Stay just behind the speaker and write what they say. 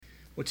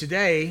Well,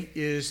 today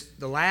is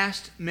the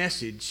last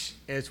message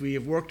as we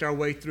have worked our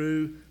way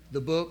through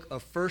the book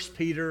of 1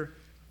 Peter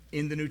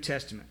in the New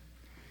Testament.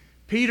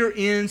 Peter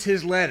ends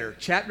his letter,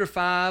 chapter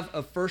 5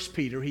 of 1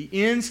 Peter. He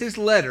ends his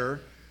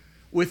letter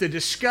with a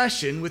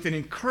discussion, with an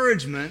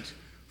encouragement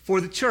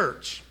for the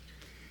church.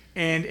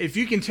 And if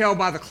you can tell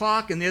by the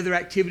clock and the other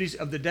activities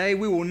of the day,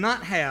 we will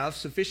not have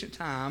sufficient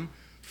time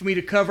for me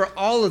to cover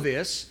all of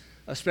this,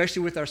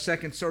 especially with our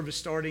second service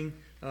starting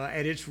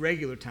at its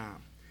regular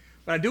time.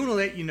 But I do want to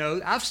let you know,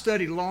 I've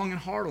studied long and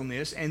hard on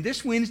this, and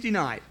this Wednesday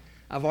night,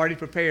 I've already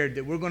prepared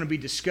that we're going to be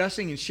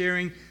discussing and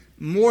sharing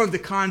more of the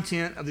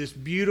content of this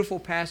beautiful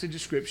passage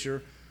of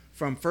Scripture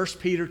from 1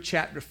 Peter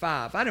chapter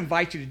 5. I'd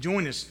invite you to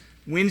join us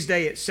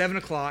Wednesday at 7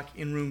 o'clock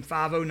in room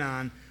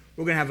 509.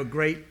 We're going to have a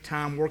great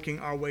time working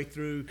our way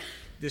through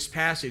this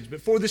passage.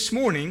 But for this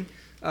morning,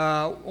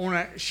 I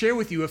want to share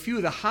with you a few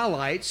of the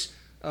highlights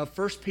of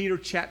 1 Peter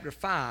chapter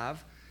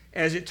 5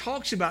 as it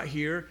talks about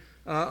here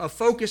a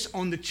focus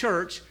on the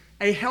church,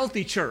 a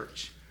healthy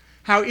church.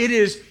 How it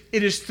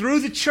is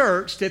through the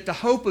church that the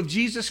hope of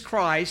Jesus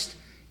Christ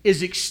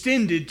is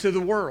extended to the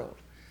world.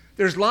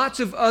 There's lots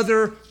of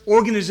other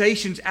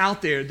organizations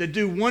out there that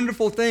do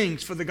wonderful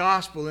things for the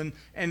gospel,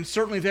 and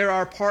certainly they're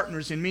our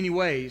partners in many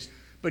ways.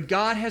 But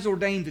God has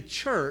ordained the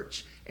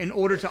church in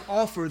order to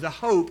offer the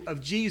hope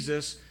of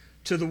Jesus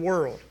to the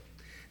world.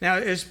 Now,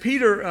 as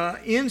Peter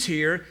ends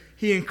here,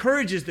 he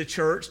encourages the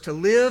church to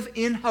live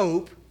in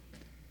hope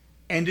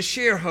and to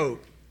share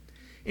hope.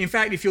 In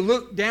fact, if you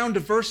look down to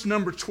verse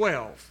number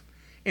 12,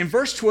 in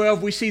verse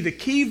 12 we see the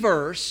key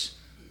verse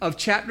of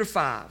chapter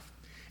 5.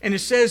 And it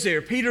says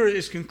there, Peter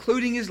is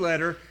concluding his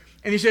letter,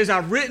 and he says,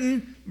 I've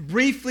written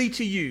briefly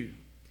to you,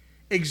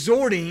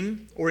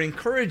 exhorting or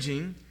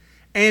encouraging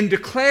and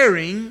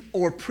declaring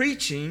or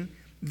preaching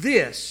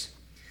this,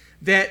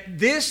 that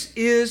this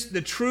is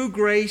the true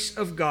grace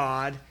of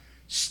God,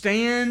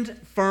 stand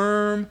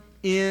firm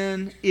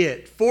in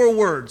it. 4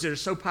 words that are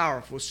so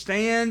powerful.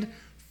 Stand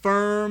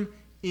firm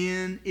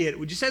in it.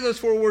 Would you say those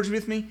 4 words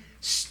with me?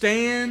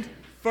 Stand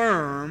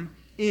firm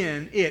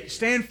in it.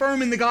 Stand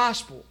firm in the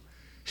gospel.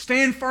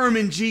 Stand firm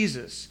in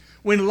Jesus.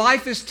 When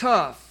life is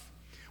tough,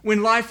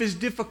 when life is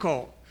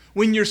difficult,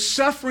 when you're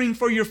suffering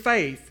for your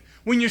faith,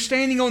 when you're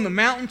standing on the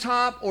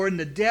mountaintop or in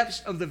the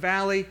depths of the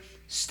valley,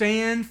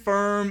 stand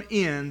firm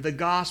in the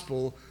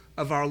gospel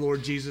of our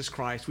Lord Jesus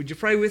Christ. Would you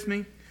pray with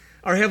me?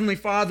 Our Heavenly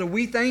Father,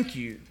 we thank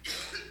you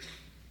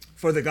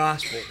for the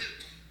gospel,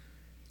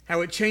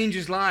 how it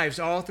changes lives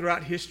all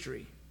throughout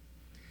history.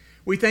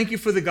 We thank you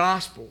for the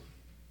gospel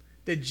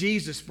that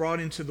Jesus brought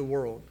into the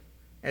world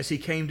as he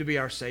came to be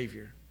our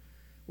Savior.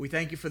 We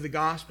thank you for the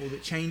gospel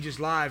that changes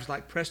lives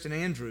like Preston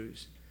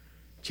Andrews,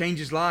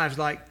 changes lives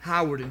like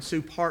Howard and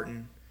Sue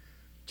Parton,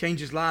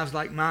 changes lives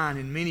like mine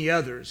and many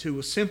others who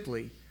will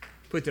simply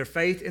put their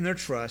faith and their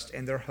trust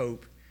and their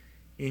hope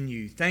in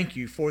you. Thank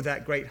you for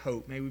that great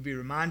hope. May we be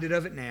reminded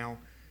of it now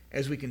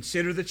as we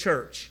consider the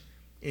church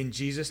in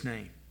Jesus'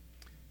 name.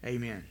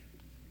 Amen.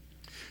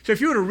 So if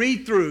you were to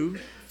read through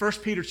 1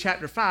 Peter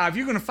chapter 5,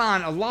 you're going to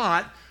find a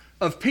lot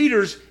of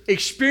Peter's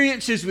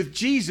experiences with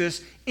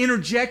Jesus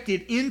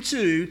interjected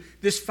into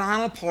this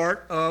final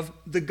part of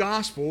the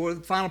gospel, or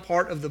the final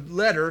part of the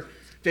letter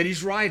that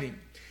he's writing.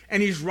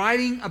 And he's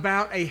writing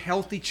about a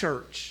healthy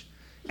church.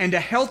 And a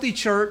healthy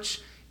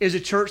church is a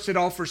church that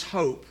offers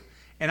hope.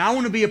 And I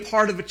want to be a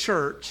part of a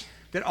church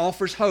that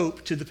offers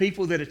hope to the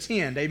people that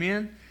attend.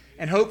 Amen?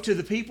 And hope to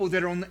the people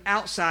that are on the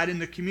outside in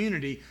the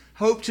community.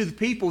 Hope to the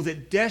people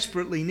that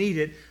desperately need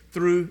it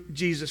through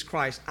Jesus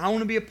Christ. I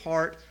want to be a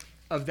part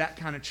of that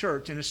kind of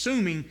church. And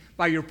assuming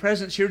by your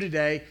presence here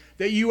today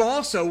that you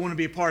also want to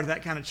be a part of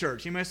that kind of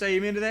church. You may say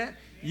amen to that?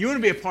 You want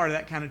to be a part of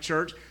that kind of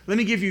church. Let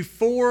me give you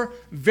 4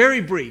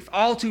 very brief,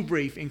 all too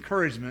brief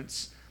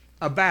encouragements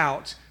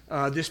about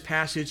this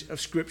passage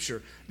of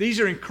Scripture. These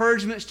are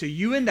encouragements to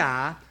you and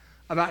I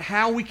about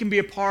how we can be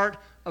a part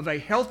of a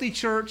healthy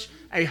church,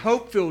 a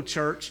hope-filled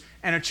church,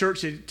 and a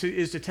church that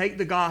is to take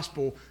the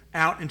gospel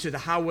out into the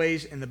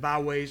highways and the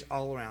byways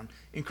all around.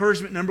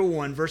 Encouragement number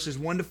 1, verses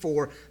 1 to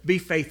 4, be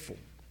faithful.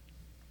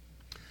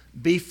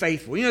 Be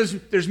faithful. You know,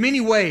 there's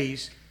many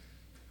ways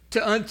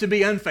to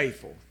be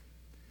unfaithful.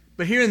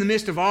 But here in the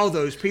midst of all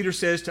those, Peter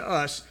says to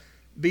us,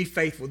 be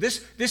faithful.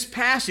 This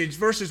passage,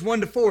 verses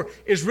 1 to 4,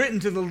 is written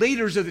to the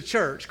leaders of the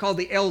church, called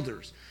the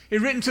elders.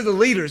 It's written to the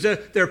leaders.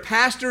 They're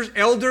pastors,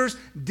 elders,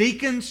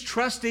 deacons,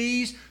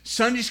 trustees,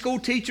 Sunday school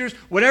teachers,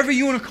 whatever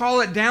you want to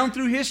call it down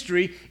through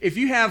history. If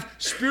you have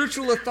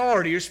spiritual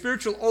authority or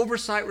spiritual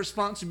oversight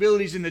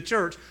responsibilities in the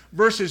church,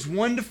 verses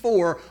 1 to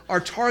 4 are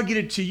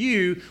targeted to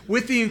you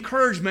with the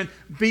encouragement,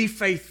 be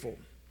faithful.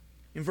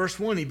 In verse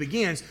 1 he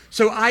begins,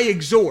 so I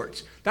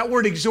exhort. That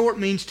word exhort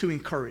means to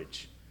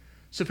encourage.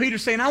 So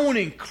Peter's saying, I want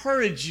to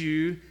encourage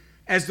you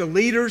as the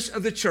leaders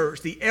of the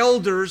church, the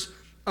elders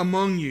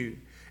among you.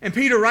 And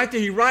Peter right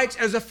there, he writes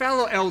as a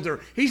fellow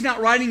elder. He's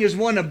not writing as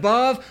one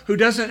above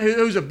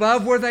who's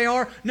above where they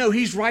are. No,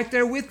 he's right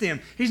there with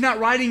them. He's not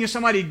writing as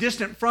somebody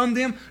distant from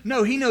them.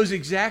 No, he knows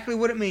exactly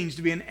what it means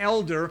to be an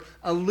elder,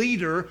 a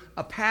leader,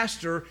 a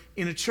pastor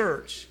in a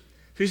church.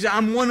 So he says,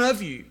 I'm one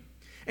of you.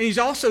 And he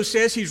also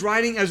says he's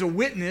writing as a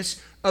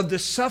witness of the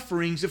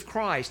sufferings of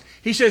Christ.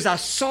 He says, I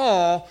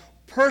saw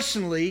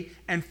personally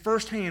and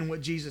firsthand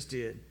what Jesus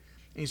did.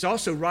 And he's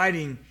also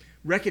writing,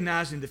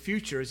 recognizing the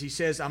future, as he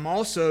says, I'm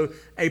also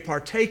a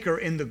partaker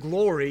in the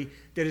glory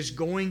that is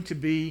going to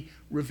be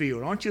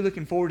revealed. Aren't you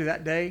looking forward to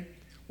that day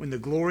when the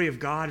glory of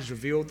God is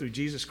revealed through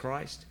Jesus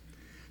Christ?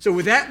 So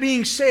with that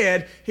being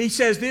said, he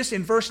says this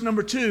in verse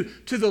number 2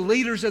 to the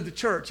leaders of the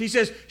church. He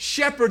says,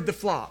 shepherd the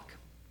flock.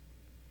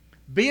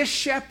 Be a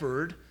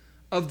shepherd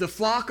of the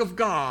flock of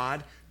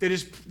God that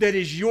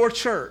is your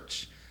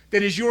church,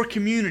 that is your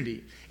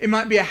community. It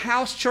might be a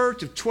house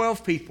church of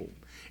 12 people.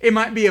 It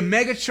might be a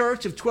mega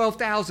church of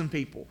 12,000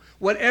 people.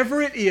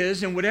 Whatever it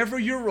is and whatever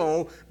your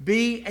role,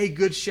 be a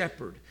good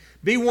shepherd.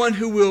 Be one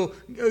who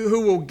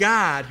will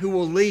guide, who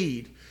will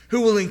lead,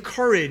 who will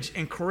encourage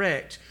and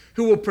correct,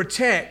 who will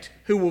protect,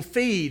 who will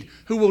feed,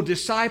 who will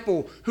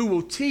disciple, who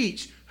will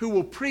teach, who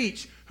will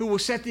preach, who will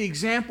set the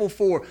example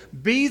for.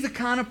 Be the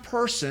kind of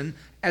person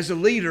as a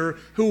leader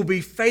who will be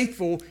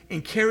faithful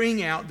in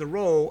carrying out the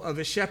role of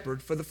a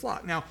shepherd for the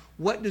flock. Now,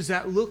 what does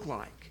that look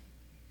like?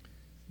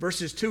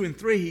 Verses 2 and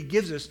 3, he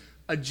gives us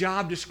a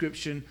job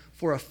description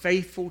for a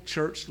faithful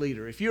church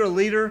leader. If you're a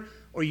leader,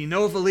 or you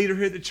know of a leader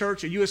here at the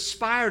church, or you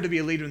aspire to be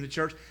a leader in the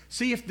church,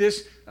 see if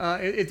this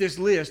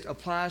list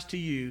applies to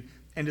you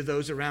and to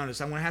those around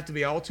us. I won't have to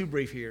be all too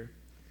brief here.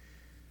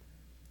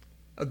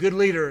 A good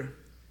leader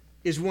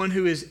is one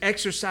who is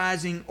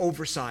exercising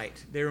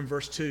oversight, there in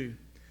verse 2.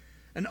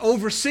 An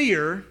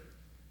overseer,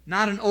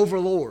 not an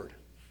overlord.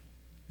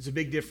 There's a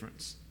big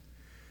difference.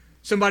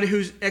 Somebody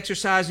who's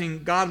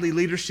exercising godly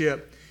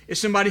leadership is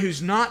somebody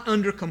who's not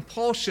under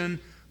compulsion,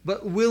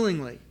 but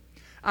willingly.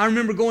 I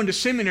remember going to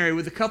seminary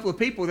with a couple of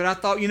people that I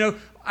thought,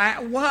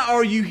 why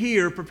are you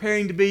here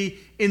preparing to be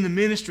in the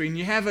ministry? And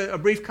you have a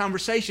brief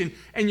conversation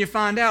and you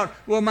find out,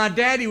 well, my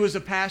daddy was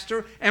a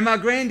pastor and my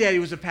granddaddy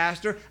was a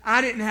pastor.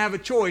 I didn't have a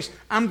choice.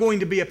 I'm going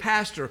to be a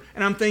pastor.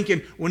 And I'm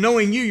thinking, well,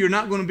 knowing you're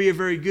not going to be a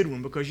very good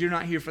one because you're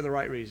not here for the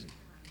right reason.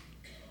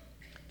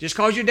 Just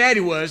because your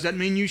daddy was doesn't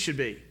mean you should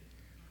be.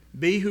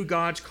 Be who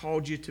God's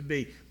called you to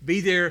be.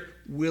 Be there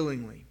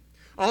willingly.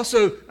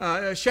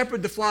 Also,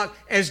 shepherd the flock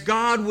as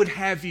God would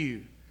have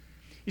you.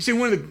 You see,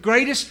 one of the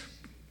greatest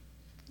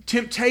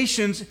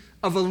temptations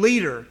of a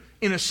leader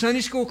in a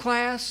Sunday school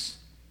class,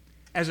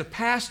 as a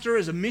pastor,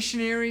 as a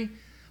missionary,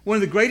 one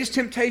of the greatest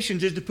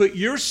temptations is to put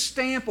your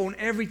stamp on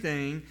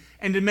everything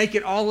and to make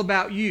it all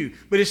about you.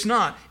 But it's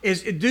not.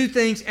 It's do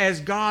things as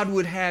God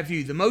would have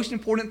you. The most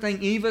important thing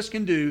any of us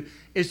can do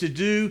is to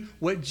do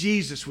what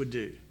Jesus would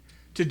do.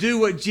 To do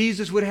what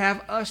Jesus would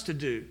have us to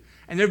do.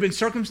 And there have been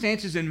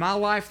circumstances in my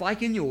life,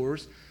 like in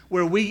yours,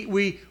 where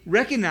we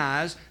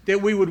recognize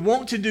that we would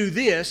want to do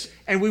this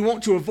and we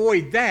want to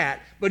avoid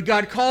that, but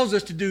God calls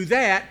us to do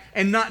that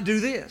and not do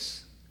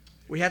this.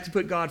 We have to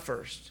put God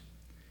first.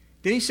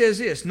 Then he says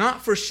this,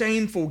 not for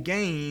shameful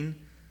gain,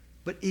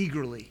 but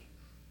eagerly.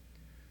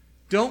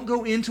 Don't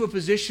go into a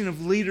position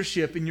of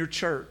leadership in your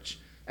church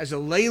as a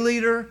lay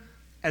leader,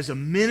 as a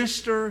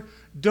minister.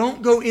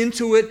 Don't go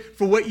into it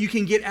for what you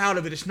can get out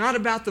of it. It's not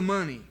about the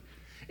money.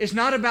 It's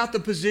not about the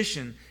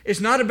position. It's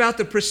not about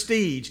the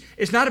prestige.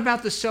 It's not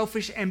about the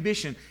selfish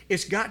ambition.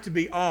 It's got to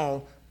be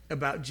all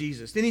about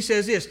Jesus. Then he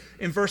says this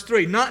in verse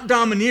 3, not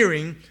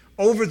domineering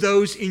over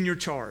those in your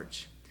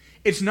charge.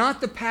 It's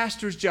not the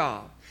pastor's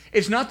job.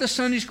 It's not the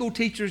Sunday school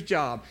teacher's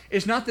job.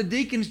 It's not the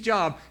deacon's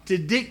job to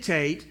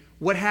dictate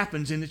what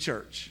happens in the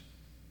church.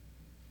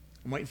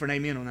 I'm waiting for an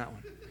amen on that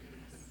one.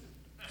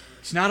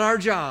 It's not our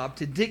job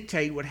to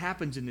dictate what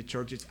happens in the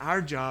church. It's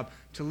our job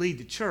to lead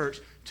the church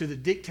to the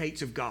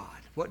dictates of God.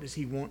 What does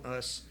he want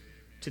us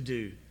to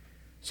do?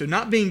 So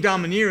not being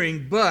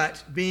domineering,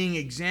 but being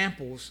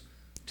examples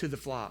to the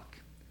flock.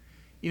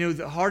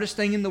 The hardest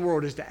thing in the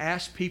world is to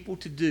ask people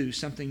to do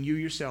something you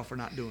yourself are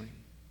not doing.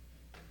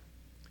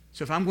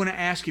 So if I'm going to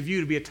ask of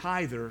you to be a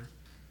tither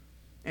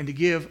and to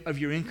give of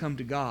your income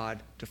to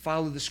God, to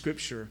follow the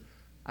Scripture,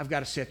 I've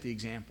got to set the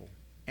example.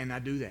 And I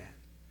do that.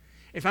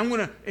 If I'm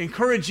going to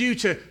encourage you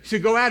to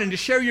go out and to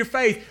share your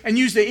faith and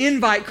use the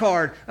invite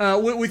card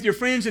with your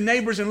friends and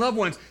neighbors and loved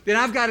ones, then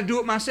I've got to do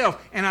it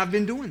myself. And I've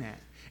been doing that.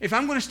 If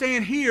I'm going to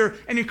stand here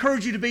and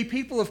encourage you to be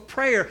people of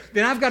prayer,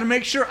 then I've got to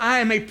make sure I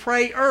am a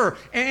prayer.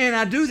 And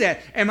I do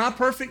that. Am I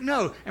perfect?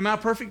 No. Am I a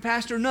perfect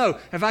pastor? No.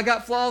 Have I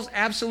got flaws?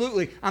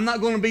 Absolutely. I'm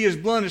not going to be as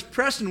blunt as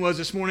Preston was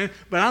this morning,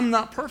 but I'm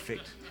not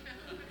perfect.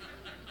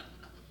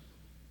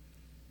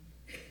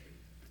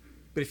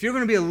 But if you're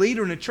going to be a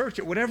leader in a church,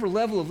 at whatever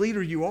level of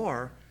leader you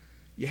are,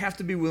 you have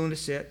to be willing to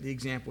set the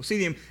example.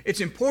 See,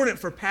 it's important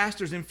for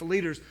pastors and for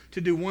leaders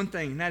to do one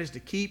thing, and that is to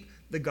keep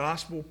the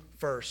gospel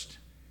first.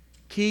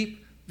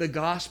 Keep the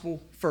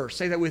gospel first.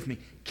 Say that with me.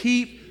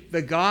 Keep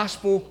the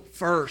gospel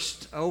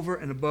first over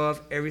and above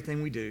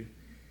everything we do.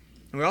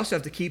 And we also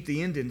have to keep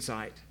the end in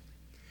sight.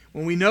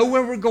 When we know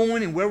where we're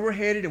going and where we're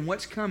headed and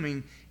what's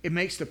coming, it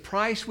makes the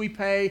price we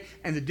pay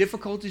and the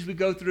difficulties we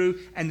go through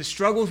and the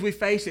struggles we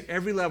face at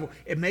every level,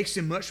 it makes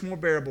them much more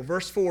bearable.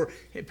 Verse 4,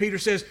 Peter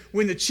says,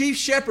 when the chief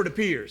shepherd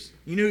appears,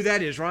 you know who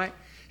that is, right?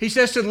 He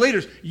says to the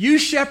leaders, you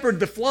shepherd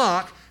the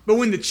flock, but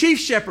when the chief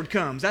shepherd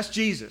comes, that's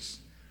Jesus.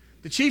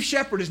 The chief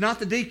shepherd is not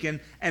the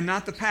deacon and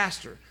not the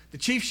pastor. The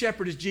chief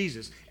shepherd is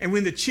Jesus. And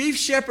when the chief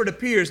shepherd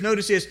appears,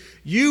 notice this,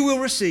 you will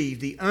receive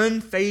the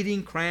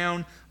unfading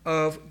crown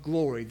of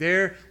glory.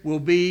 There will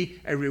be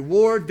a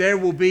reward. There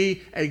will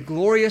be a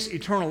glorious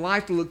eternal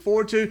life to look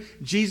forward to.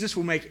 Jesus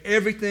will make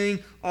everything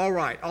all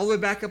right. All the way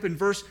back up in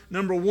verse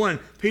number 1,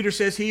 Peter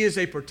says he is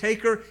a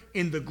partaker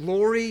in the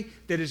glory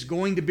that is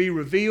going to be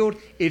revealed.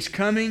 It's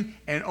coming,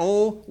 and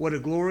oh, what a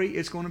glory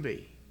it's going to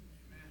be.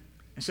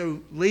 And so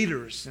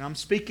leaders, and I'm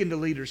speaking to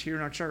leaders here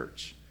in our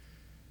church,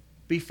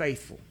 be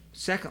faithful.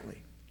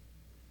 Secondly,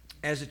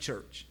 as a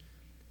church,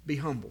 be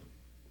humble.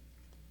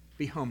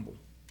 Be humble.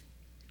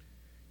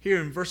 Here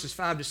in verses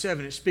 5 to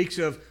 7, it speaks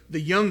of the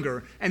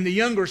younger. And the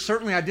younger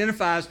certainly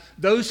identifies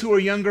those who are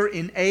younger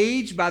in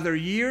age by their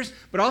years,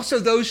 but also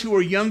those who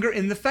are younger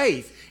in the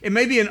faith. It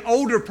may be an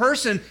older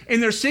person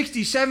in their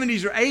 60s,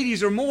 70s, or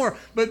 80s or more,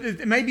 but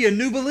it may be a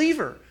new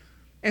believer.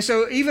 And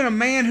so even a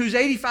man who's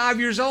 85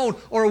 years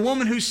old or a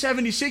woman who's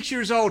 76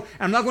 years old,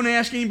 I'm not going to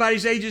ask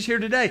anybody's ages here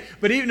today,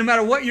 but even no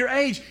matter what your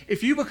age,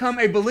 if you become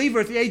a believer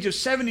at the age of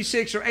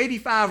 76 or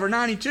 85 or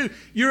 92,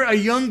 you're a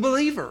young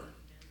believer.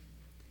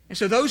 And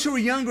so those who are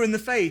younger in the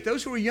faith,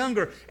 those who are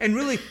younger, and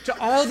really to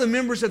all the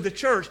members of the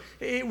church,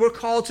 we're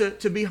called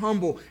to be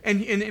humble.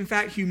 And in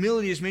fact,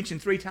 humility is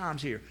mentioned 3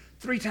 times here.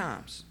 3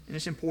 times. And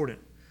it's important.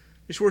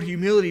 This word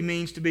humility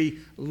means to be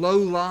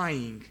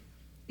low-lying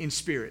in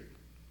spirit.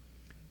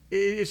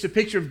 It's a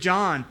picture of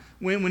John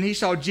when he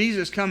saw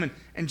Jesus coming.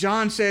 And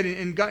John said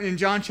in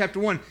John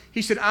chapter 1,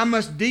 he said, I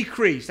must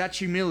decrease, that's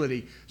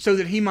humility, so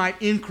that he might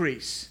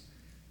increase.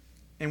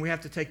 And we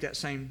have to take that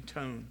same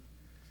tone.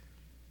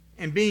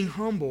 And being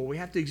humble, we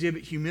have to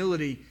exhibit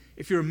humility.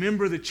 If you're a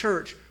member of the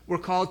church, we're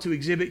called to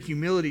exhibit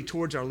humility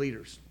towards our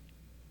leaders,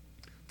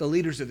 the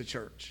leaders of the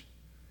church,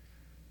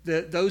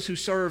 those who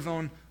serve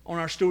on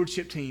our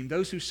stewardship team,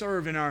 those who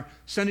serve in our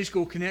Sunday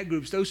school connect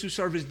groups, those who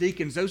serve as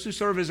deacons, those who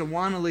serve as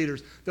Awana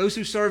leaders, those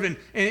who serve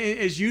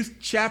as youth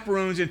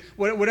chaperones, and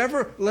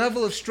whatever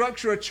level of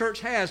structure a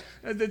church has,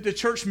 the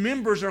church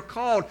members are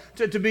called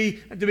to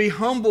be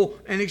humble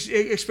and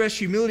express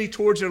humility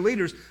towards their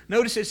leaders.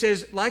 Notice it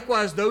says,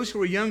 likewise, those who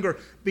are younger,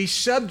 be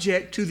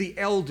subject to the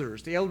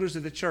elders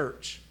of the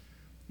church,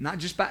 not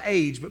just by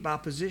age, but by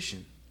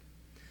position.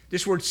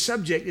 This word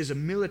subject is a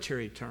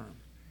military term.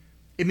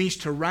 It means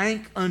to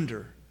rank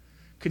under.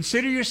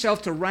 Consider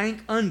yourself to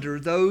rank under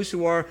those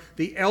who are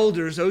the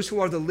elders, those who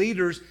are the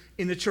leaders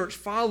in the church.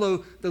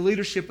 Follow the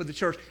leadership of the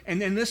church. And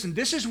listen,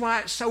 this is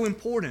why it's so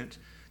important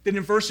that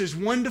in verses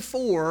 1 to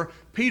 4,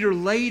 Peter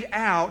laid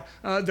out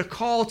the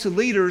call to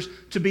leaders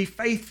to be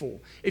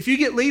faithful. If you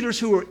get leaders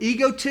who are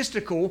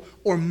egotistical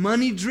or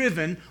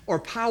money-driven or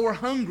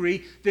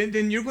power-hungry,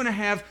 then you're going to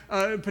have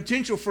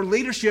potential for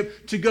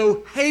leadership to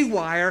go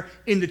haywire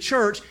in the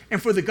church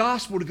and for the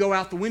gospel to go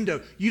out the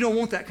window. You don't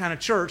want that kind of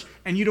church,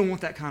 and you don't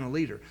want that kind of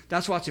leader.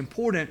 That's why it's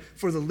important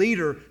for the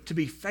leader to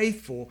be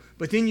faithful.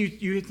 But then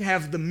you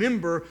have the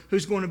member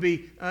who's going to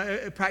be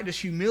practice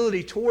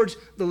humility towards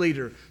the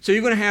leader. So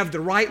you're going to have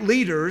the right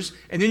leaders,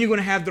 and then you're going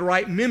to have the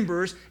right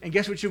members, and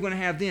guess what you're going to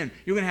have then?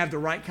 You're going to have the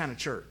right kind of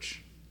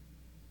church,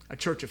 a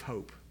church of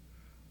hope.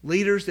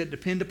 Leaders that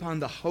depend upon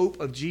the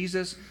hope of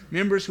Jesus,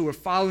 members who are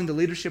following the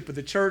leadership of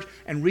the church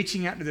and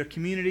reaching out to their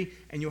community,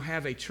 and you'll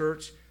have a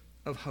church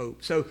of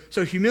hope. So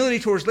humility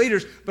towards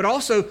leaders, but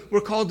also we're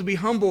called to be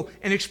humble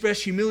and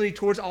express humility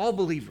towards all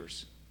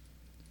believers,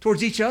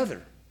 towards each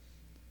other.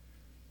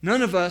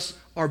 None of us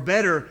are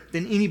better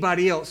than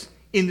anybody else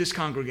in this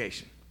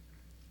congregation.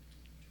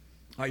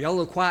 All right, y'all a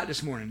little quiet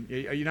this morning.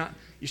 Are you not?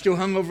 You still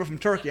hungover from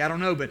turkey? I don't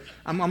know, but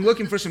I'm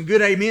looking for some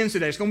good amens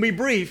today. It's going to be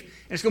brief,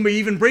 and it's going to be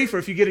even briefer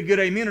if you get a good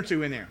amen or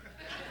two in there.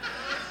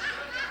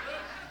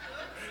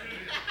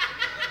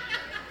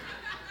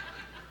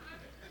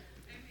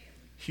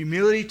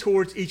 Humility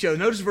towards each other.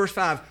 Notice verse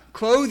 5.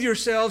 Clothe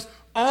yourselves,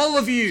 all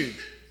of you,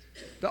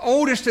 the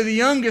oldest to the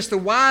youngest, the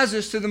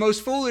wisest to the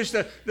most foolish,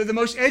 the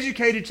most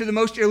educated to the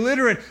most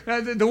illiterate,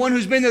 the one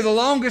who's been there the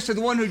longest to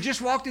the one who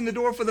just walked in the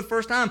door for the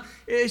first time.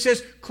 It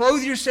says,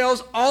 clothe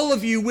yourselves, all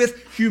of you,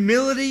 with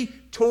humility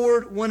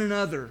toward one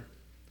another.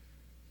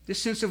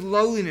 This sense of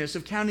lowliness,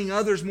 of counting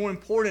others more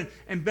important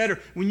and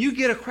better. When you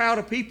get a crowd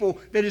of people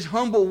that is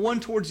humble one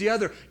towards the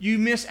other, you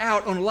miss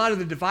out on a lot of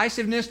the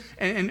divisiveness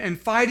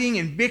and fighting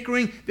and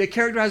bickering that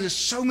characterizes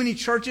so many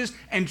churches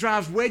and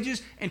drives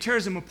wedges and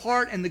tears them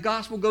apart, and the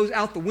gospel goes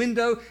out the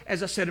window,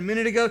 as I said a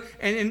minute ago,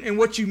 and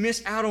what you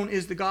miss out on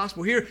is the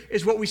gospel. Here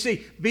is what we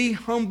see. Be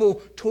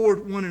humble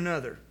toward one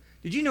another.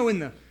 Did you know in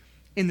the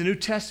New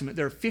Testament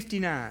there are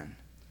 59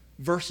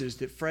 verses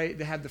that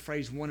have the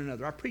phrase one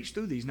another? I preached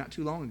through these not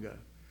too long ago.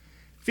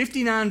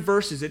 59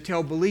 verses that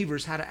tell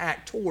believers how to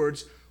act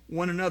towards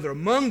one another.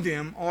 Among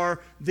them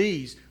are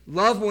these: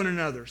 love one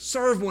another,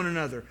 serve one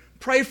another,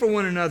 pray for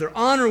one another,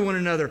 honor one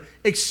another,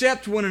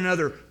 accept one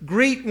another,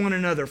 greet one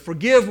another,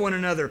 forgive one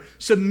another,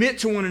 submit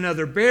to one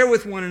another, bear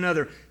with one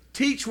another,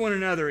 teach one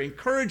another,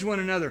 encourage one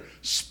another,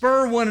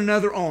 spur one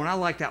another on. I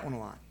like that one a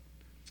lot.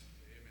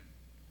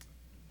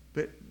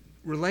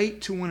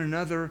 relate to one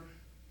another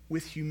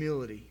with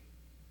humility.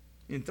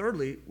 And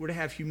thirdly, we're to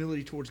have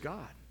humility towards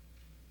God.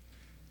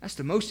 That's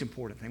the most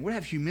important thing. We're to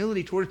have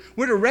humility towards,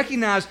 we're to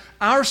recognize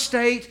our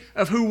state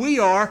of who we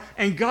are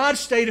and God's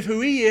state of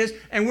who He is,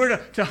 and we're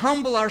to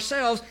humble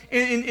ourselves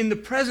in the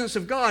presence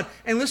of God.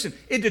 And listen,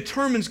 it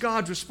determines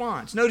God's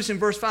response. Notice in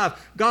verse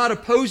 5, God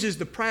opposes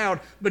the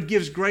proud but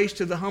gives grace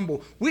to the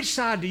humble. Which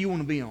side do you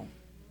want to be on?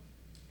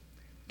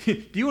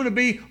 Do you want to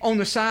be on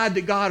the side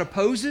that God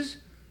opposes?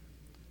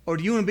 Or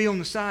do you want to be on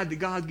the side that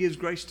God gives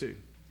grace to?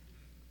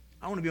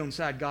 I want to be on the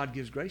side God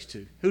gives grace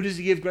to. Who does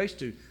He give grace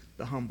to?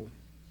 The humble.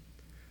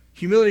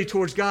 Humility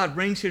towards God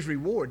brings His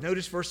reward.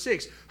 Notice verse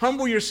 6.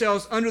 Humble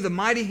yourselves under the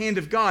mighty hand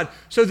of God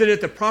so that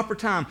at the proper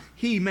time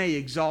He may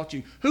exalt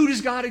you. Who does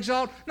God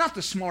exalt? Not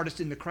the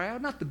smartest in the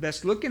crowd, not the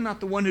best looking,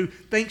 not the one who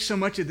thinks so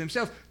much of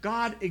themselves.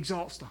 God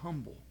exalts the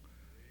humble.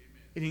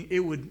 It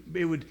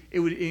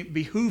would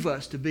behoove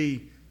us to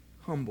be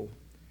humble.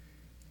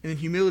 And then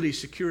humility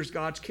secures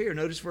God's care.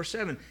 Notice verse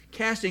 7.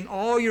 Casting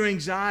all your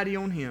anxiety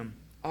on Him,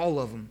 all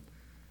of them,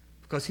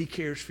 because He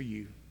cares for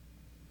you.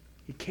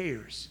 He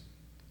cares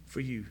for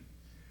you.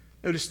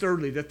 Notice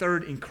thirdly, the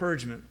third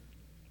encouragement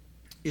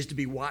is to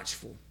be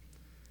watchful.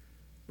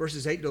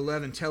 Verses 8 to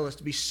 11 tell us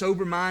to be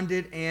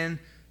sober-minded and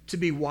to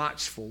be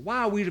watchful.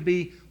 Why are we to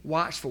be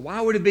watchful? Why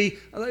are we to be,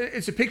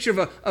 it's a picture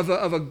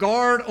of a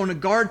guard on a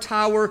guard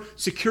tower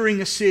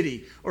securing a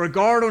city, or a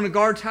guard on a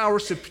guard tower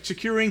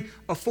securing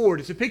a fort.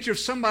 It's a picture of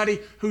somebody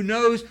who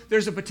knows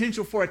there's a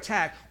potential for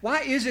attack.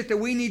 Why is it that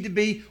we need to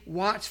be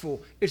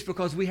watchful? It's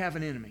because we have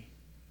an enemy.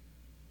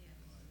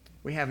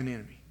 We have an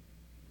enemy.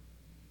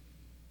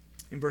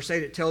 In verse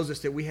 8, it tells us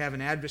that we have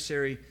an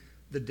adversary,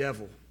 the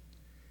devil.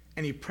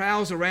 And he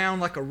prowls around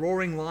like a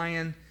roaring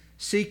lion,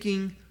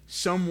 seeking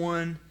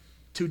someone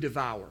to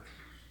devour.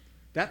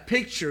 That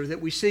picture that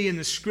we see in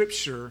the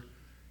Scripture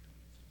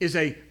is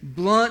a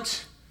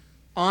blunt,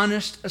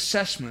 honest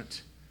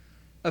assessment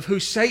of who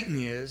Satan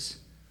is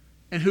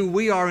and who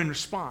we are in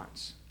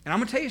response. And I'm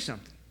going to tell you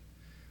something.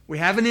 We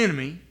have an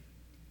enemy.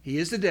 He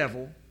is the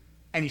devil,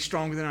 and he's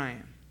stronger than I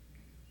am.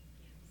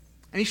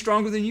 And he's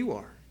stronger than you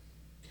are.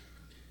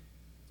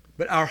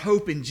 But our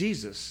hope in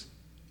Jesus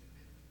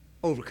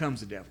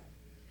overcomes the devil.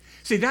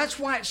 See, that's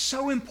why it's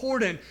so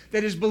important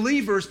that as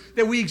believers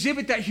that we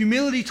exhibit that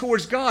humility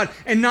towards God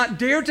and not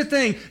dare to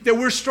think that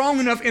we're strong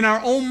enough in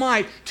our own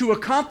might to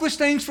accomplish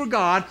things for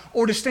God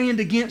or to stand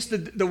against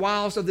the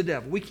wiles of the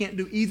devil. We can't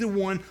do either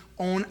one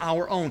on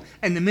our own.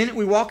 And the minute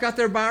we walk out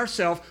there by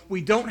ourselves, we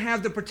don't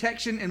have the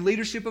protection and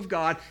leadership of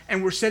God,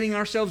 and we're setting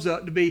ourselves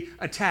up to be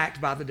attacked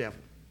by the devil.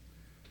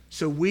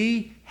 So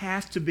we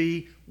have to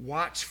be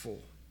watchful.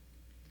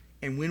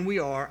 And when we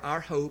are,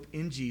 our hope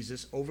in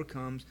Jesus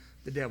overcomes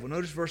the devil.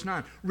 Notice verse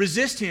 9.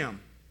 Resist him.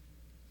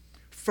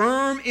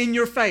 Firm in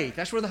your faith.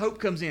 That's where the hope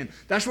comes in.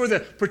 That's where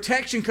the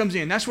protection comes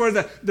in. That's where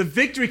the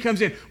victory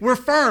comes in. We're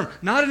firm,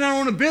 not in our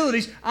own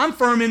abilities. I'm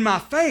firm in my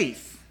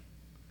faith.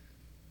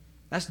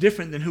 That's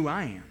different than who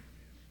I am.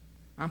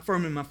 I'm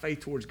firm in my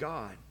faith towards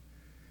God.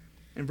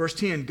 In verse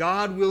 10,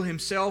 God will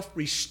Himself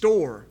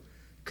restore,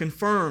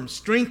 confirm,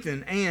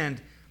 strengthen,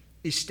 and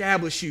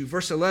establish you.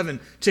 Verse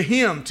 11, to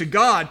Him, to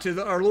God,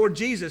 to our Lord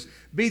Jesus,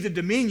 be the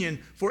dominion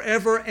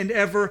forever and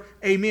ever.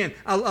 Amen.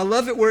 I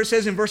love it where it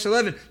says in verse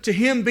 11, to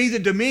Him be the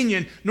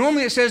dominion.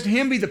 Normally it says to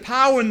Him be the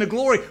power and the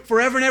glory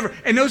forever and ever.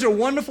 And those are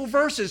wonderful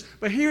verses.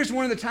 But here's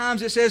one of the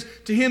times it says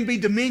to Him be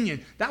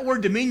dominion. That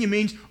word dominion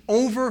means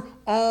over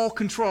all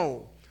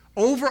control,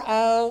 over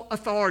all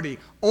authority,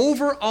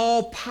 over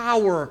all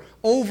power,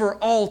 over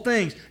all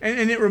things.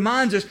 And it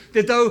reminds us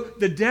that though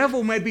the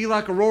devil may be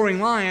like a roaring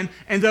lion,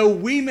 and though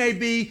we may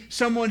be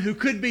someone who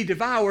could be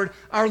devoured,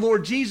 our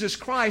Lord Jesus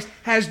Christ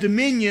has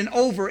dominion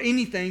over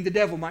anything the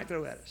devil might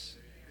throw at us.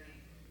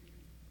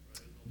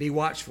 Be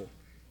watchful.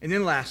 And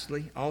then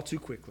lastly, all too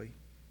quickly,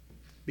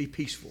 be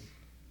peaceful.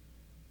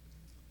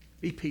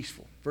 Be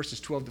peaceful. Verses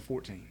 12 to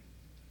 14.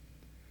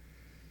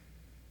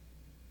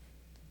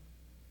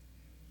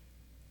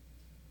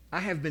 I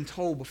have been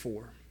told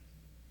before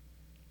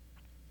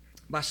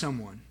by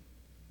someone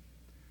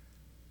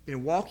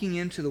in walking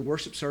into the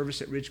worship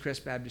service at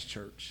Ridgecrest Baptist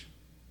Church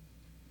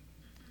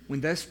when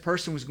this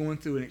person was going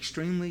through an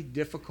extremely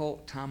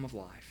difficult time of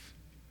life,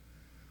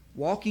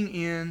 walking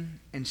in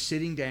and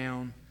sitting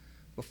down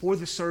before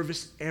the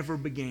service ever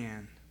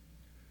began,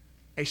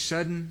 a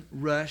sudden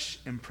rush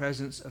and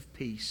presence of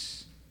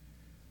peace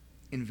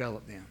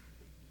enveloped them.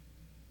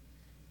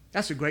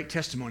 That's a great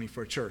testimony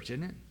for a church,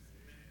 isn't it?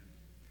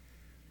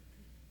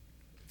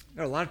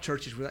 There are a lot of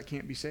churches where that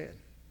can't be said.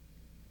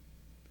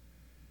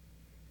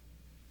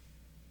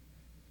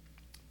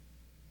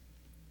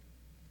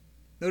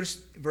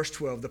 Notice verse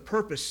 12, the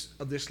purpose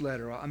of this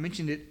letter. I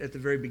mentioned it at the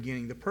very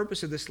beginning. The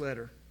purpose of this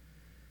letter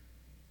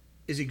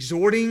is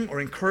exhorting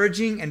or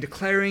encouraging and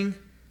declaring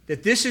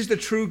that this is the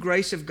true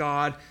grace of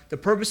God. The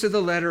purpose of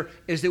the letter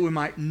is that we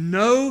might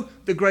know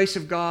the grace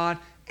of God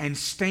and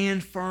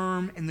stand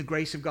firm in the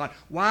grace of God.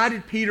 Why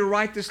did Peter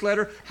write this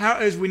letter?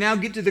 As we now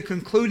get to the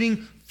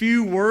concluding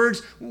few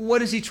words.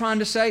 What is he trying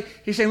to say?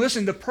 He's saying,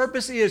 listen, the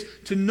purpose is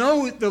to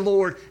know the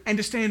Lord and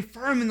to stand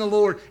firm in the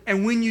Lord.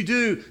 And when you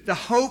do, the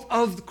hope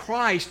of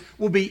Christ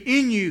will be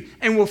in you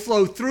and will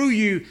flow through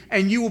you,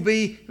 and you will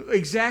be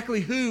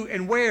exactly who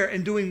and where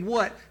and doing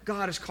what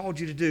God has called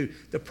you to do.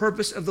 The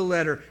purpose of the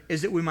letter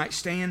is that we might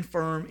stand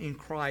firm in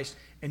Christ.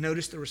 And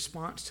notice the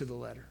response to the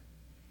letter.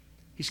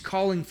 He's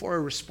calling for a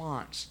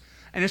response.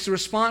 And it's a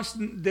response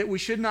that we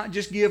should not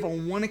just give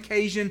on one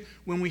occasion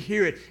when we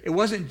hear it. It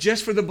wasn't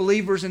just for the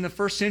believers in the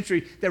first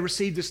century that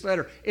received this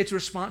letter. It's a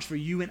response for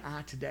you and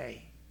I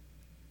today.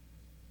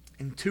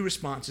 And two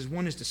responses.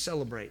 One is to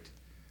celebrate.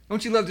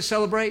 Don't you love to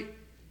celebrate?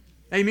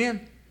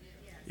 Amen?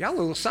 Y'all a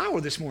little sour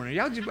this morning.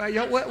 Y'all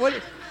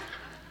what?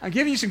 I'm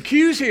giving you some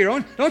cues here.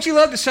 Don't you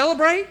love to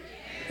celebrate?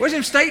 Where's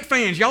them State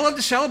fans? Y'all love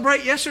to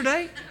celebrate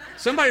yesterday?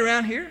 Somebody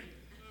around here?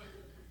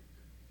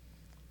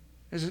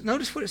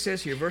 Notice what it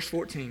says here, verse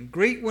 14.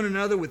 Greet one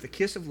another with a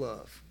kiss of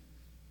love.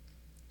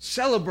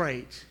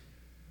 Celebrate.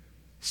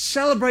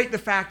 Celebrate the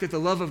fact that the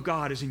love of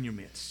God is in your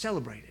midst.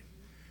 Celebrate it.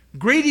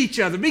 Greet each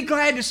other. Be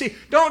glad to see.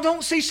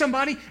 Don't see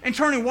somebody and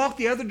turn and walk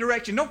the other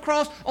direction. Don't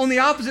cross on the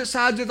opposite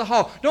sides of the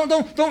hall.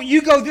 Don't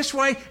you go this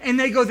way and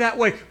they go that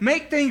way.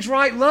 Make things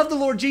right. Love the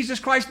Lord Jesus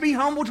Christ. Be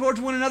humble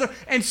towards one another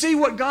and see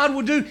what God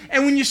will do.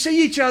 And when you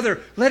see each other,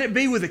 let it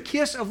be with a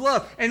kiss of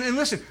love. And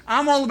listen,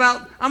 I'm all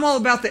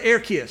about the air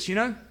kiss, you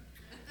know?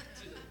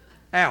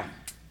 Ow.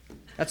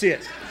 That's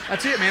it.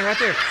 That's it, man, right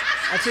there.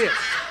 That's it.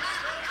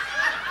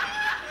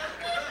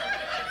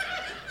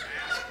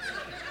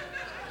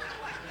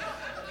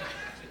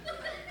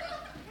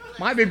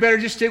 Might be better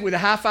just stick with a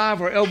high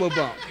five or elbow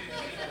bump.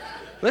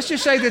 Let's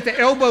just say that the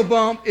elbow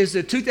bump is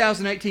the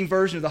 2018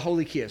 version of the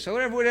holy kiss. So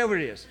whatever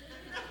it is.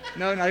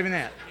 No, not even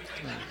that.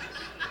 No.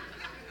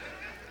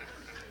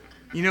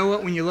 You know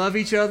what? When you love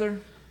each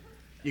other,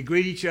 you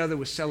greet each other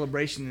with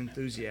celebration and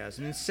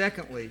enthusiasm. And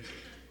secondly,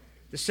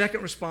 the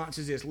second response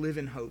is this: live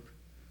in hope.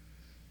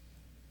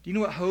 Do you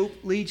know what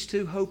hope leads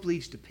to? Hope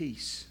leads to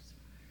peace.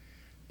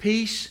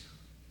 Peace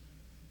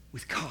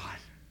with God.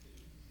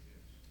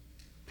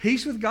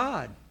 Peace with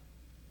God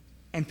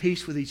and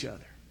peace with each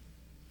other.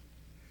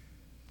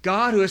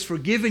 God, who has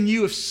forgiven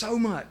you of so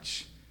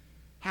much,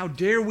 how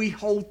dare we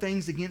hold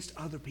things against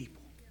other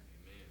people?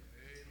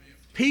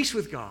 Peace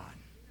with God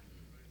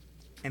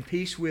and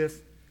peace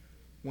with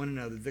one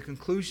another. The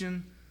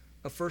conclusion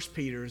of 1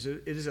 Peter is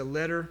it is a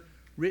letter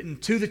written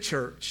to the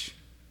church,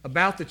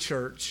 about the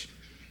church,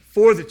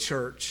 for the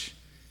church,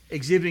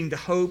 exhibiting the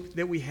hope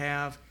that we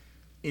have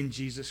in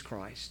Jesus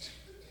Christ.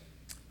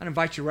 I'd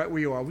invite you right where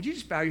you are. Would you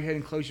just bow your head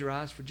and close your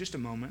eyes for just a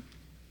moment?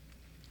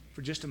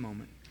 For just a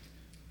moment.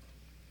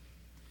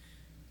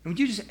 And would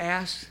you just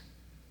ask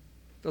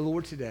the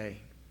Lord today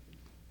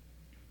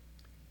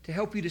to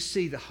help you to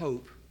see the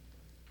hope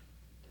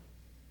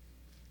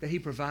that He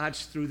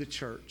provides through the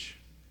church?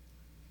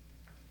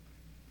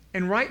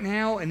 And right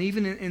now, and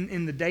even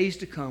in the days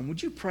to come,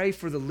 would you pray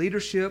for the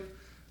leadership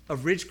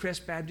of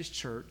Ridgecrest Baptist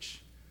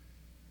Church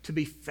to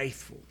be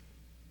faithful?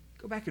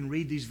 Go back and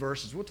read these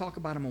verses. We'll talk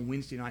about them on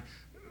Wednesday night.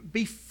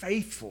 Be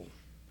faithful.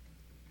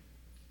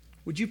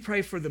 Would you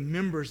pray for the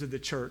members of the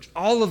church,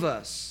 all of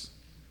us,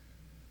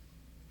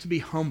 to be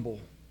humble?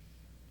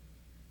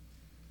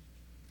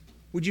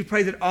 Would you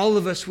pray that all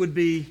of us would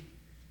be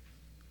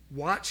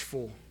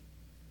watchful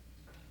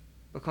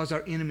because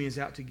our enemy is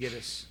out to get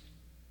us?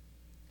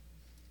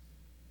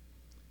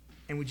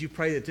 And would you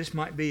pray that this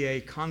might be a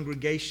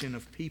congregation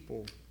of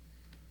people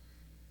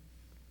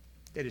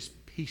that is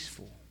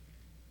peaceful?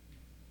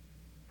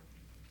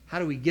 How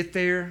do we get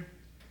there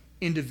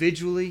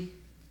individually?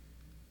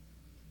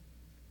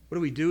 What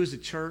do we do as a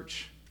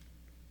church?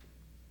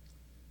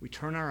 We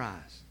turn our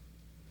eyes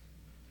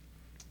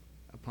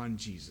upon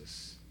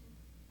Jesus.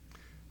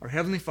 Our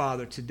Heavenly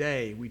Father,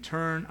 today we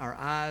turn our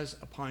eyes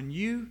upon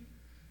you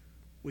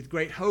with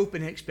great hope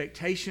and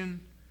expectation,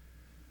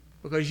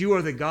 because you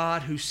are the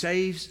God who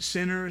saves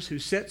sinners, who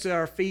sets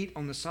our feet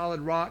on the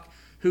solid rock,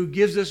 who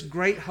gives us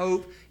great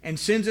hope and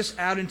sends us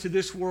out into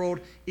this world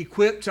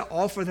equipped to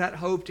offer that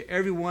hope to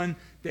everyone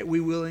that we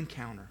will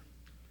encounter.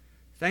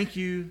 Thank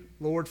you,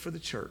 Lord, for the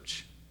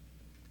church.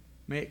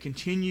 May it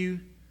continue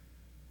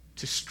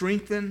to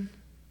strengthen.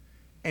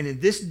 And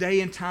in this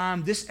day and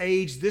time, this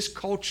age, this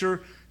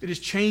culture that is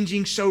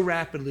changing so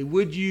rapidly,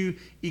 would you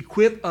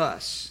equip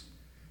us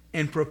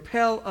and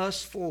propel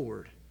us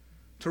forward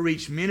to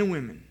reach men and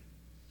women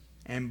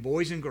and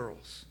boys and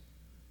girls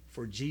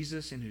for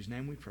Jesus, in whose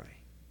name we pray.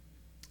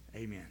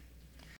 Amen.